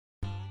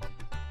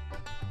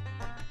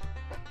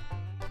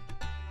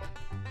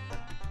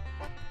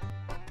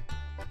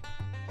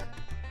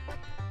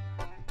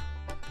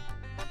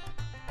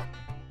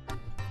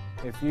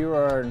If you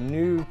are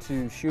new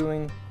to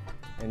shoeing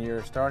and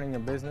you're starting a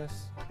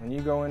business, when you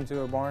go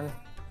into a barn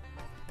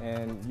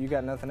and you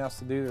got nothing else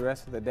to do the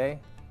rest of the day,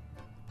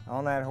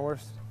 on that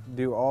horse,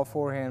 do all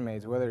 4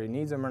 handmaids, whether he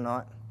needs them or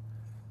not.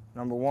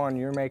 Number one,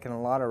 you're making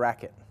a lot of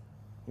racket.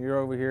 You're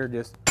over here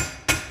just,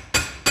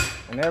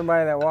 and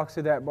everybody that walks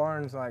through that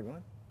barn is like,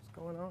 what's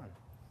going on?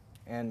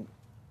 And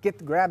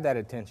grab that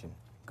attention.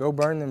 Go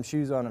burn them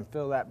shoes on and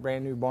fill that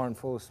brand new barn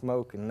full of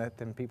smoke and let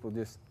them people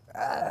just,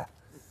 ah.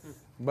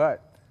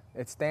 But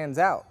it stands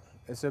out.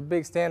 It's a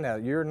big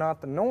standout. You're not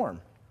the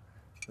norm.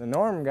 The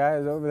norm guy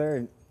is over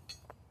there,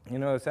 you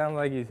know, it sounds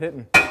like he's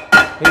hitting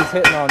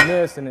on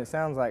this and it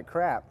sounds like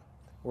crap.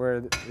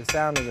 Where the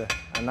sound of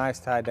a nice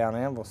tied down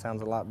anvil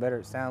sounds a lot better.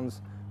 It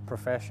sounds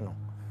professional.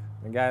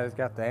 The guy that's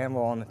got the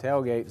anvil on the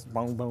tailgate, it's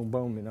boom, boom,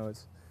 boom, you know,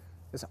 it's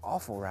an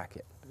awful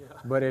racket. Yeah.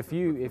 But if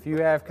you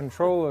have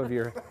control of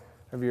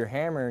your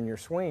hammer and your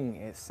swing,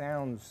 it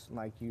sounds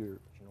like you're,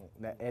 you know,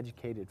 that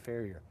educated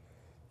farrier,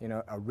 you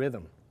know, a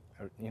rhythm,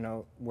 you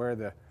know, where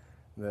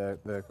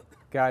the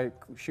guy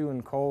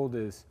shoeing cold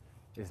is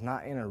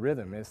not in a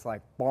rhythm. It's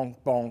like bonk,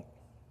 bonk,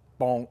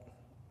 bonk.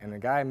 And the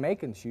guy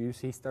making shoes,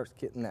 he starts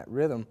getting that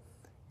rhythm,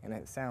 and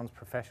it sounds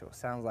professional. It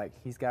sounds like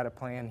he's got a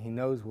plan, he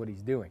knows what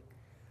he's doing.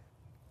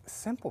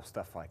 Simple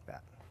stuff like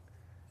that.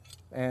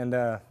 And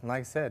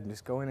like I said,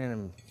 just going in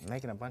and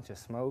making a bunch of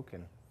smoke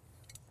and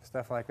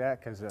stuff like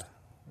that, because a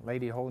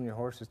lady holding your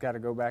horse has got to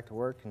go back to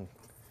work, and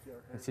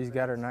she's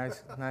got her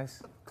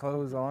nice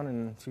clothes on,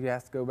 and she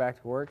has to go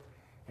back to work,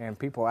 and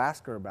people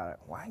ask her about it.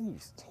 Why you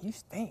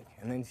stink?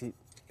 And then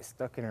it's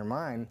stuck in her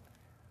mind,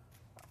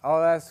 oh,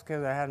 that's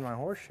because I had my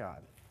horse shod.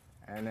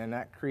 And then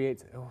that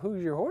creates,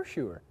 who's your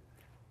horseshoer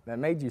that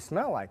made you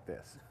smell like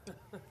this?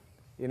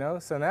 You know,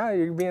 so now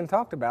you're being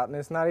talked about, and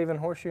it's not even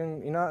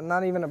horseshoeing, you know,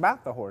 not even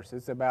about the horse,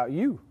 it's about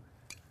you.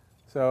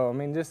 So, I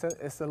mean,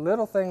 it's the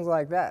little things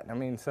like that. I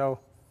mean, so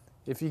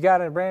if you got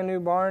a brand new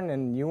barn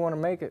and you want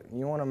to make it,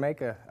 you want to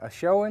make a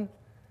showing,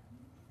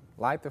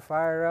 light the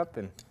fire up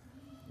and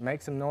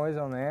make some noise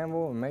on the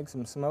anvil and make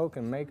some smoke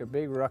and make a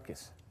big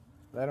ruckus.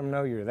 Let them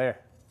know you're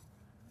there.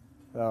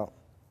 So,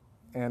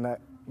 and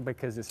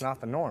because it's not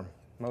the norm.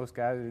 Most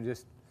guys are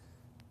just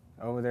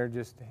over there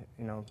just,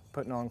 you know,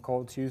 putting on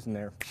cold shoes and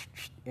they're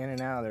in and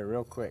out of there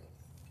real quick.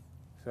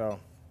 So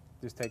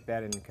just take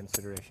that into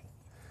consideration.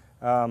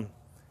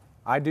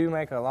 I do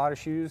make a lot of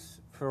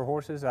shoes for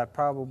horses. I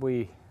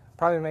probably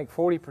make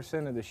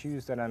 40% of the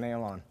shoes that I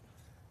nail on.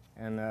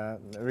 And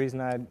the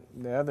reason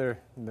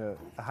the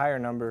higher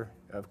number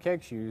of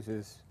keg shoes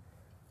is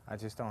I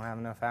just don't have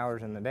enough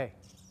hours in the day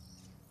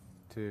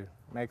to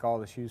make all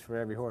the shoes for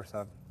every horse.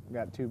 I've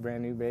got 2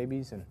 brand new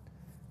babies and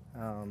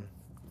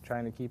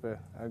trying to keep a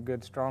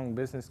good, strong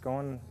business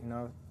going, you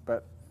know.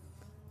 But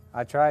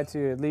I try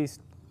to at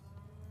least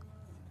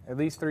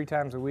 3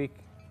 times a week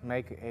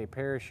make a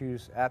pair of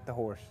shoes at the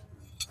horse,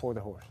 for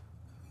the horse,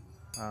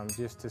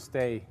 just to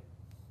stay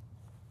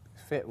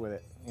fit with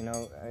it. You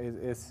know,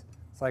 it's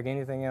like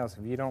anything else.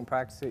 If you don't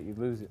practice it, you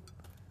lose it.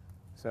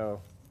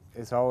 So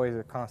it's always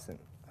a constant.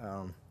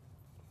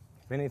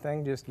 If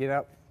anything, just get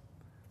up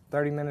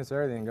 30 minutes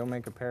early and go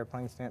make a pair of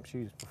plain stamp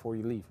shoes before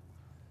you leave.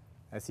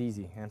 That's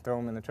easy, and throw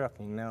them in the truck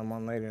and you can nail them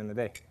on later in the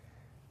day.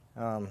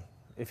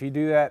 If you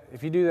do that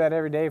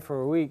every day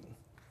for a week,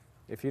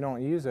 if you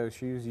don't use those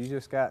shoes, you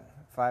just got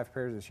 5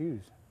 pairs of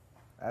shoes.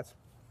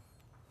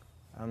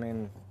 I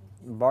mean,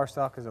 bar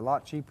stock is a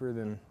lot cheaper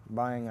than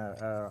buying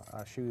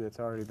a shoe that's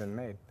already been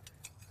made.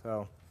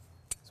 So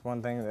it's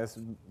one thing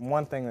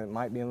that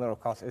might be a little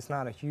cost. It's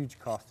not a huge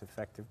cost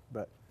effective,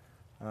 but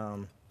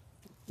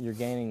you're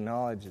gaining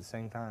knowledge at the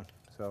same time.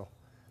 So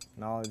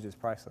knowledge is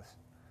priceless.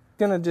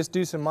 I'm gonna just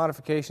do some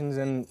modifications,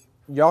 and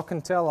y'all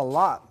can tell a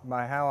lot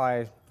by how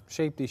I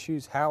shape these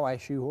shoes, how I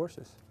shoe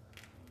horses.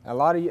 A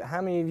lot of you,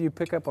 how many of you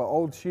pick up an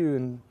old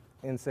shoe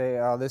and say,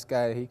 oh, this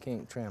guy, he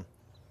can't trim?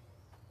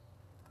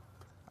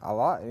 A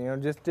lot, you know,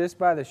 just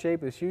by the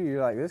shape of the shoe,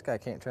 you're like, this guy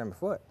can't trim a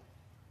foot.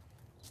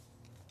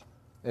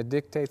 It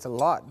dictates a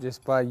lot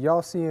just by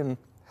y'all seeing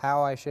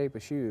how I shape a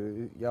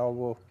shoe.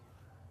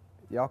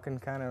 Y'all can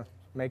kind of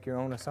make your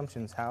own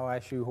assumptions how I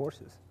shoe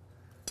horses.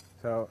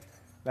 So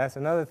that's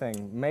another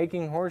thing.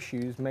 Making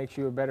horseshoes makes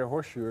you a better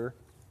horseshoer,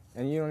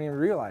 and you don't even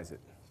realize it.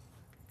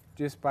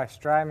 Just by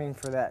striving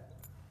for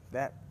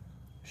that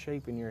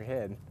shape in your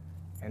head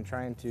and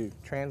trying to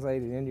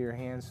translate it into your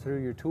hands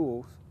through your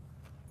tools,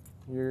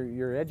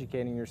 you're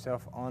educating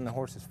yourself on the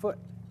horse's foot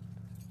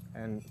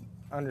and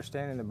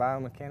understanding the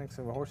biomechanics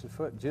of a horse's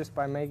foot just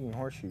by making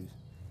horseshoes.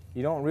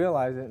 You don't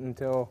realize it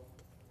until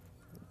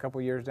a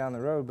couple years down the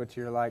road, but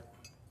you're like,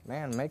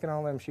 man, making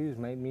all them shoes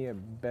made me a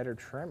better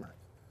trimmer.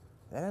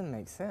 That doesn't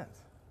make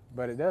sense,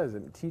 but it does.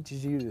 It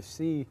teaches you to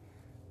see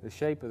the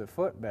shape of the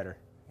foot better,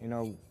 you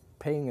know,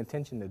 paying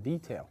attention to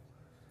detail.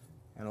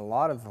 And a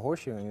lot of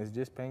horseshoeing is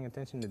just paying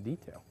attention to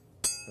detail.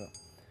 So,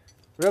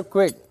 real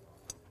quick,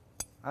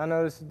 I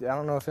noticed, I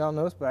don't know if y'all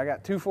noticed, but I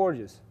got 2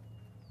 forges.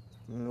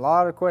 A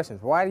lot of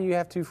questions. Why do you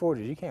have 2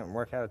 forges? You can't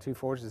work out of 2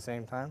 forges at the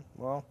same time.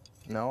 Well,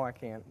 no, I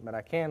can't, but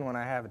I can when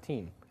I have a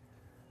team.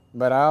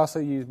 but I also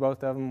use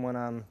both of them when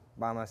I'm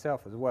by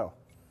myself as well.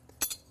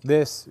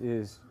 This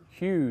is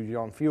huge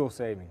on fuel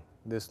saving.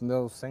 This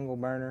little single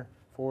burner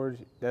forge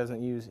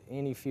doesn't use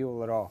any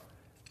fuel at all.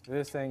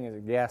 This thing is a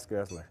gas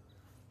guzzler.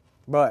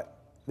 But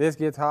this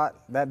gets hot,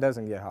 that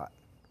doesn't get hot.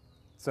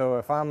 So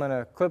if I'm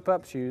gonna clip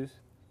up shoes,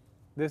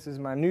 this is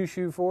my new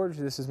shoe forge,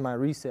 this is my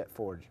reset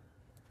forge.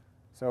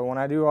 So when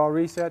I do all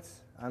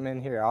resets, I'm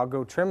in here. I'll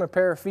go trim a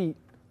pair of feet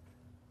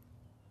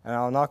and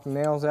I'll knock the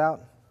nails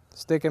out,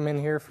 stick them in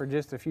here for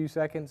just a few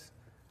seconds,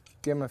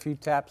 give them a few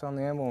taps on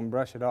the anvil and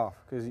brush it off,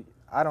 because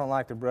I don't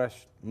like to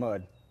brush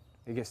mud.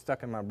 It gets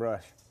stuck in my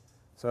brush.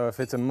 So if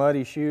it's a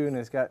muddy shoe and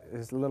it's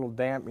a little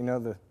damp, you know,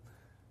 the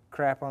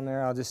crap on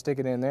there, I'll just stick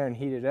it in there and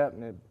heat it up,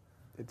 and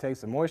it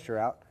takes the moisture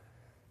out.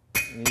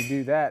 And you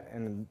do that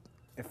and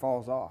it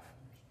falls off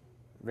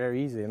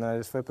very easy, and then I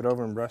just flip it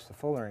over and brush the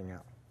fullering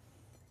out.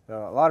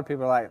 So a lot of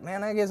people are like,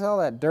 man, that gets all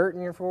that dirt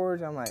in your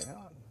forge. I'm like,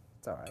 oh,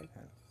 it's all right.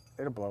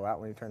 It'll blow out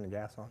when you turn the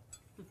gas on.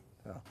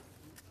 So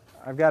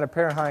I've got a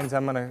pair of hinds.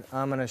 I'm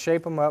gonna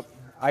shape them up.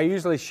 I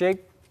usually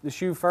shape the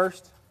shoe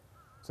first,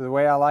 so the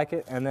way I like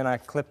it, and then I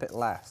clip it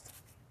last.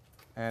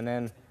 And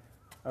then,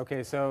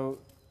 okay, so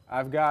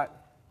I've got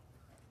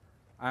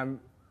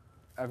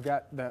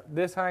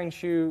this hind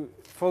shoe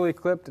fully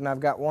clipped, and I've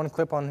got one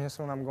clip on this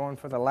one. I'm going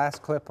for the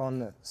last clip on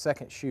the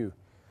second shoe.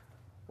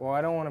 Well,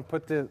 I don't want to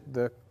put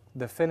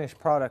the finished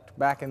product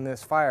back in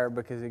this fire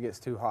because it gets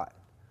too hot.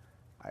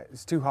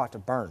 It's too hot to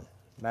burn.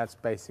 That's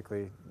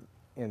basically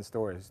in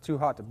story. It's too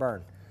hot to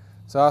burn.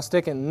 So I'll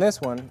stick it in this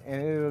one,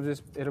 and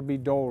it'll be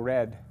dull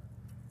red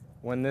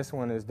when this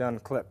one is done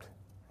clipped.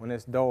 When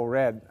it's dull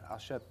red, I'll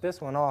shut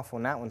this one off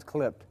when that one's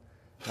clipped,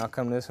 and I'll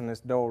come to this one, it's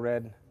dull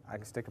red. I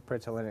can stick a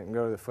Pritzel in it and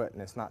go to the foot,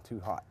 and it's not too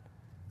hot.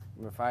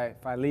 If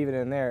I leave it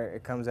in there,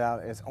 it comes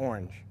out, it's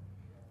orange.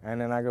 And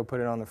then I go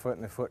put it on the foot,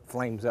 and the foot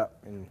flames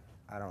up, and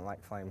I don't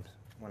like flames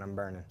when I'm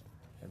burning.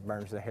 It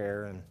burns the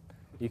hair, and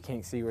you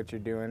can't see what you're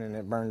doing, and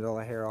it burns all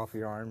the hair off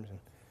your arms.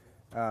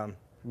 And,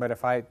 but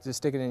if I just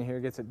stick it in here,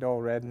 it gets it dull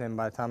red, and then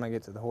by the time I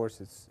get to the horse,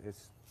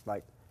 it's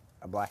like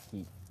a black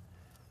heat.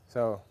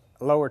 So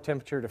a lower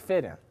temperature to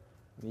fit in.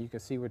 You can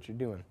see what you're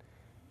doing.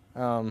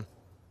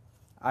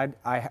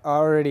 I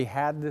already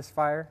had this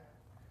fire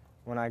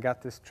when I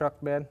got this truck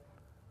bed,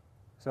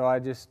 so I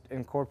just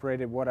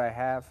incorporated what I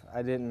have.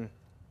 I didn't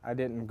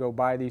go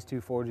buy these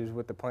two forges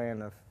with the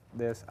plan of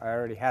this. I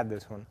already had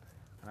this one.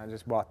 I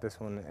just bought this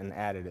one and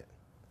added it.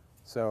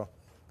 So,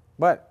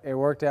 but it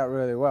worked out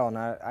really well, and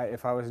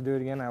if I was to do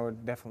it again, I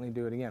would definitely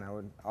do it again.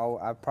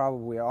 I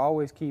probably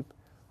always keep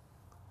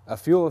a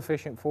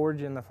fuel-efficient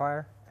forge in the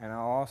fire, and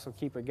I'll also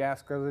keep a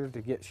gas guzzler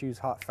to get shoes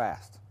hot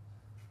fast.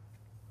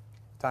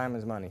 Time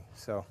is money.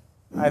 So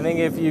I think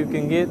if you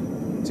can get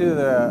to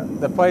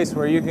the place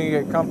where you can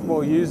get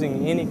comfortable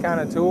using any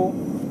kind of tool,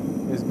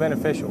 is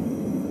beneficial.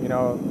 You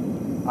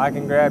know, I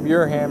can grab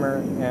your hammer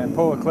and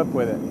pull a clip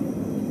with it,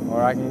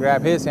 or I can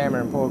grab his hammer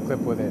and pull a clip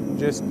with it.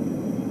 Just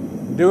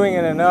doing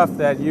it enough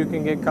that you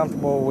can get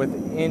comfortable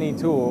with any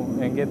tool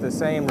and get the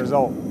same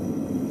result.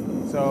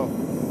 So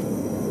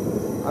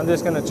I'm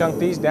just going to chunk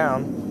these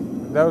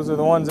down. Those are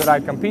the ones that I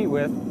compete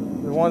with,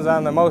 the ones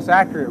I'm the most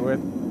accurate with.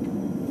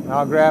 And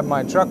I'll grab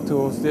my truck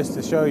tools just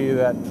to show you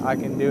that I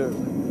can do it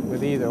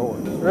with either or.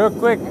 Real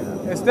quick,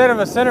 instead of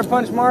a center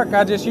punch mark,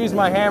 I just use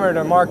my hammer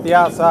to mark the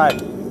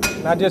outside.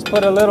 And I just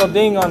put a little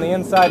ding on the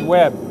inside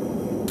web.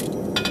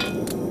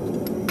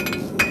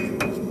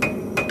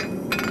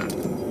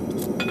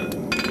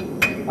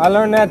 I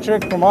learned that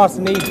trick from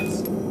Austin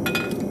Edens.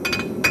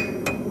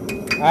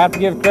 I have to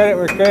give credit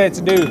where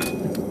credit's due.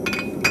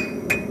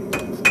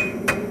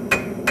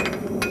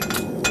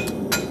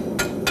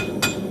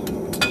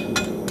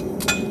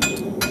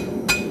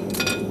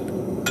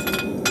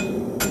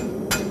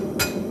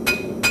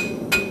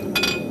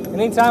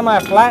 Anytime I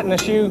flatten a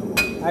shoe,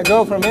 I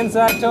go from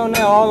inside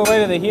toenail all the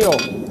way to the heel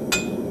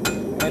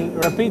and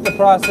repeat the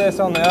process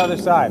on the other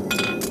side.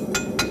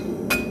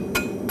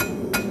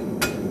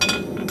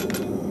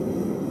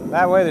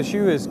 That way the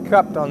shoe is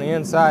cupped on the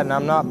inside and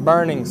I'm not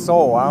burning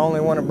sole. I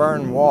only want to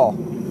burn wall.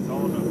 So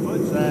on the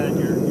foot side,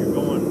 you're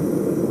going...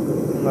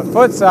 On the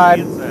foot side,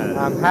 inside.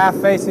 I'm half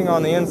facing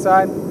on the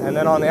inside, and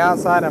then on the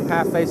outside, I'm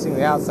half facing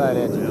the outside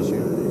edge of the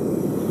shoe.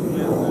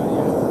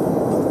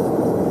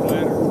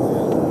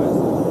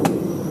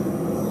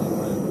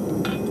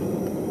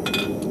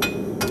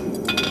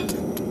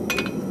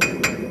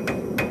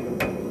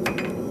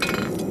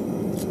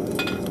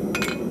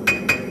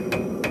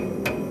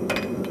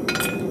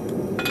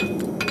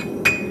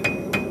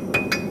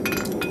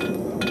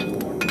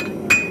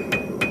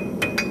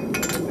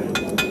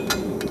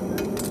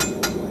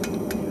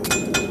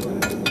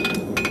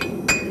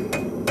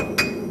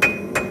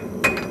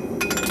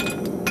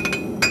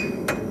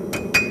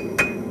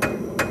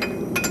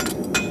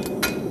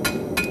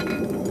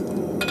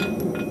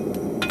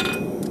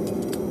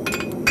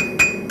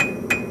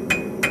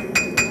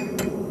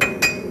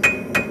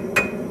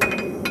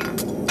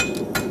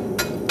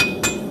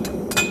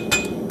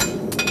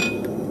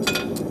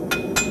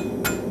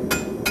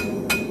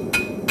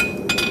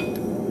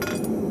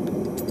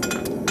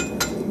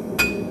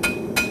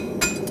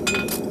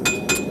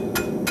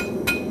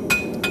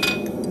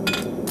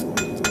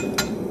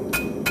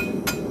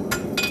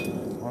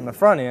 the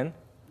front end,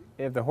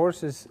 if the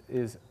horse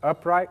is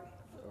upright,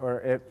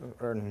 or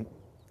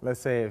let's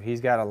say if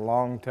he's got a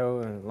long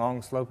toe and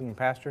long sloping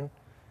pastern,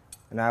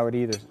 and I would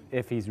either,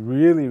 if he's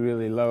really,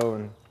 really low,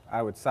 and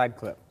I would side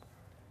clip.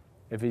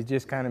 If he's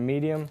just kind of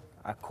medium,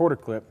 I quarter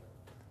clip,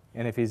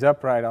 and if he's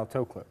upright, I'll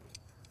toe clip.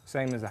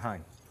 Same as the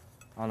hind.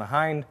 On the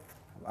hind,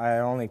 I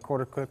only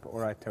quarter clip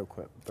or I toe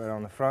clip, but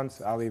on the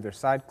fronts, I'll either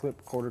side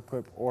clip, quarter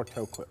clip, or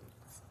toe clip.